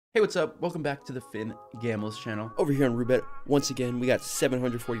Hey, what's up? Welcome back to the Finn Gambles channel. Over here on Roobet, once again, we got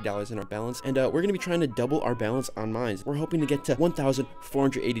 $740 in our balance, and we're going to be trying to double our balance on mines. We're hoping to get to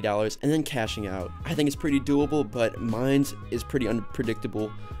 $1,480 and then cashing out. I think it's pretty doable, but mines is pretty unpredictable.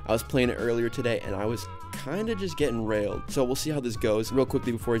 I was playing it earlier today, and I was kind of just getting railed. So we'll see how this goes real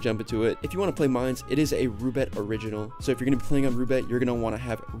quickly before I jump into it. If you want to play mines, it is a Roobet original. So if you're going to be playing on Roobet, you're going to want to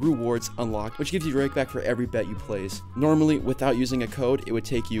have rewards unlocked, which gives you right back for every bet you place. Normally, without using a code, it would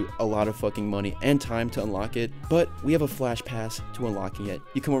take you a lot of fucking money and time to unlock it, but we have a flash pass to unlocking it.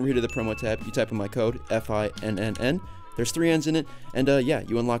 You come over here to the promo tab, you type in my code, FINNN. There's 3 N's in it, and yeah,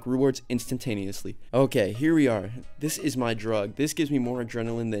 you unlock rewards instantaneously. Okay, here we are. This is my drug. This gives me more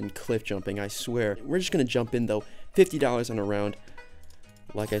adrenaline than cliff jumping, I swear. We're just gonna jump in though, $50 on a round.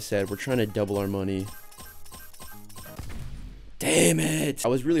 Like I said, we're trying to double our money. Damn it! I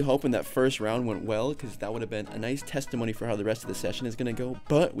was really hoping that first round went well, because that would have been a nice testimony for how the rest of the session is gonna go,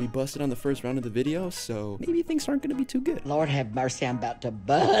 but we busted on the first round of the video, so maybe things aren't gonna be too good. Lord have mercy, I'm about to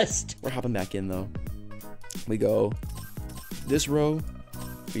bust. We're hopping back in though. We go this row,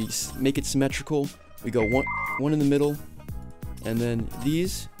 we make it symmetrical, we go one in the middle, and then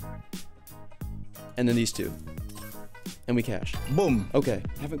these, and then these two, and we cash. Boom. Okay,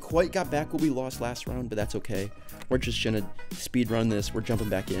 haven't quite got back what we lost last round, but that's okay. We're just gonna speed run this. We're jumping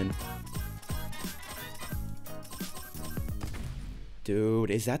back in. Dude,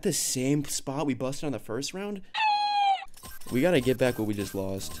 is that the same spot we busted on the first round? We gotta get back what we just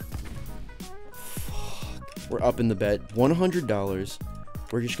lost. Fuck. We're up in the bet, $100.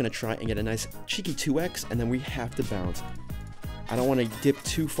 We're just gonna try and get a nice cheeky 2x, and then we have to bounce. I don't want to dip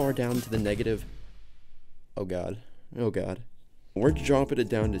too far down to the negative. Oh god. Oh god. We're dropping it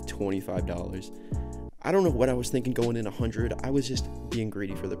down to $25. I don't know what I was thinking going in 100. I was just being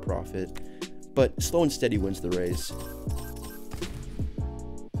greedy for the profit. But slow and steady wins the race.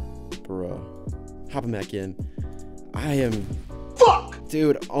 Bruh. Hopping back in. I am... Fuck!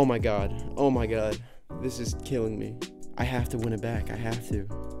 Dude, oh my god. Oh my god. This is killing me. I have to win it back. I have to.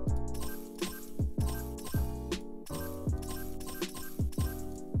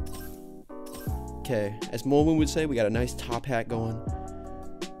 Okay, as Molman would say, we got a nice top hat going.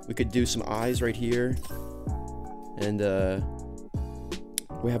 We could do some eyes right here. And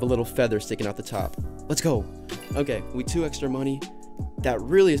we have a little feather sticking out the top. Let's go. Okay, we 2 extra money. That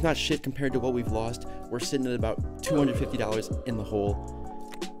really is not shit compared to what we've lost. We're sitting at about $250 in the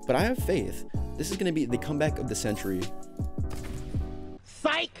hole. But I have faith. This is going to be the comeback of the century.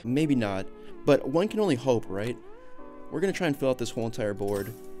 Psych! Maybe not. But one can only hope, right? We're going to try and fill out this whole entire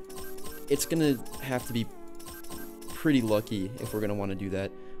board. It's going to have to be pretty lucky if we're going to want to do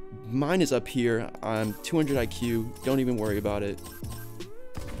that. Mine is up here. I'm 200 IQ. Don't even worry about it.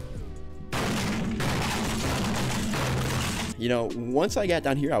 You know, once I got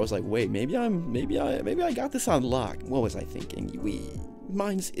down here, I was like, wait, maybe I got this on lock. What was I thinking?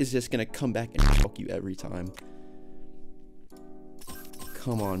 Mine is just gonna come back and choke you every time.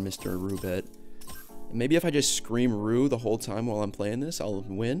 Come on, Mr. Roobet. Maybe if I just scream Roo the whole time while I'm playing this, I'll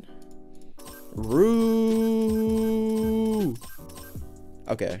win. Roo!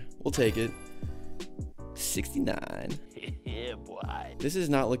 Okay, we'll take it. 69. Yeah, boy. This is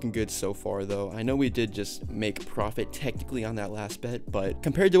not looking good so far, though. I know we did just make profit technically on that last bet, but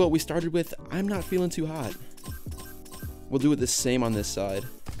compared to what we started with, I'm not feeling too hot. We'll do it the same on this side.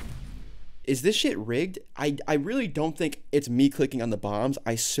 Is this shit rigged? I really don't think it's me clicking on the bombs.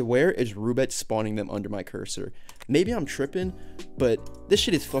 I swear it's Roobet spawning them under my cursor. Maybe I'm tripping, but this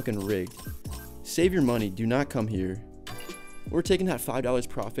shit is fucking rigged. Save your money. Do not come here. We're taking that $5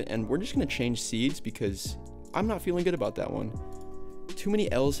 profit, and we're just going to change seeds because I'm not feeling good about that one. Too many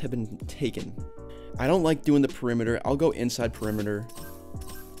L's have been taken. I don't like doing the perimeter. I'll go inside perimeter.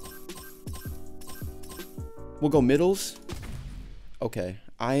 We'll go middles. Okay,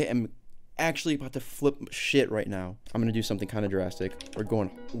 I am actually about to flip shit right now. I'm going to do something kind of drastic. We're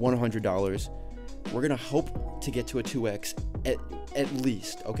going $100. We're going to hope to get to a 2x at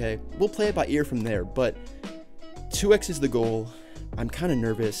least, okay? We'll play it by ear from there, but 2x is the goal. I'm kind of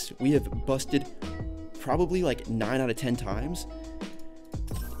nervous. We have busted probably like 9 out of 10 times.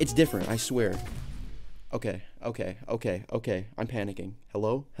 It's different, I swear. Okay. I'm panicking.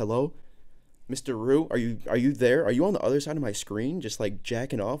 Hello? Mr. Roo, are you there? Are you on the other side of my screen just like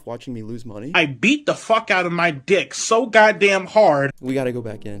jacking off watching me lose money? I beat the fuck out of my dick so goddamn hard. We gotta go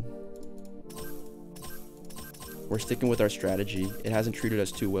back in. We're sticking with our strategy. It hasn't treated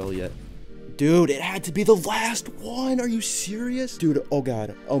us too well yet. Dude, it had to be the last one. Are you serious? Dude, oh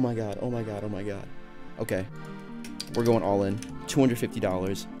god. Oh my god. Okay. We're going all in.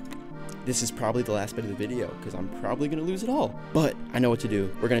 $250. this is probably the last bit of the video because I'm probably gonna lose it all. But I know what to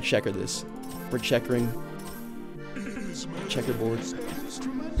do. We're gonna checker this. We're checkering checkerboards.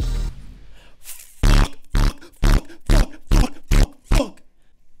 Fuck.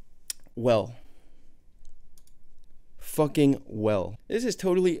 Well. Fucking well. This has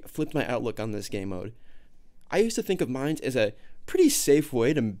totally flipped my outlook on this game mode. I used to think of mines as a pretty safe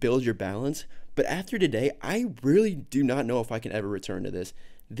way to build your balance, but after today, I really do not know if I can ever return to this.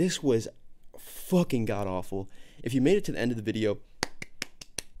 This was fucking god-awful. If you made it to the end of the video,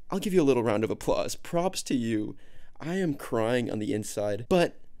 I'll give you a little round of applause. Props to you. I am crying on the inside,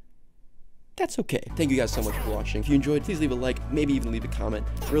 but that's okay. Thank you guys so much for watching. If you enjoyed, please leave a like, maybe even leave a comment.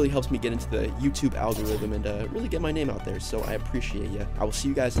 It really helps me get into the YouTube algorithm and really get my name out there, so I appreciate you. I will see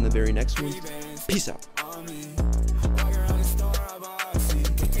you guys in the very next one. Peace out.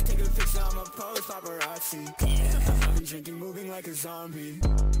 I've been drinking, moving like a zombie.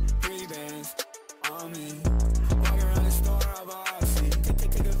 3 bands on me. Walk around the store, I've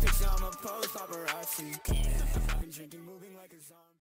take a picture, I'm a post paparazzi. I've been drinking, moving like a zombie.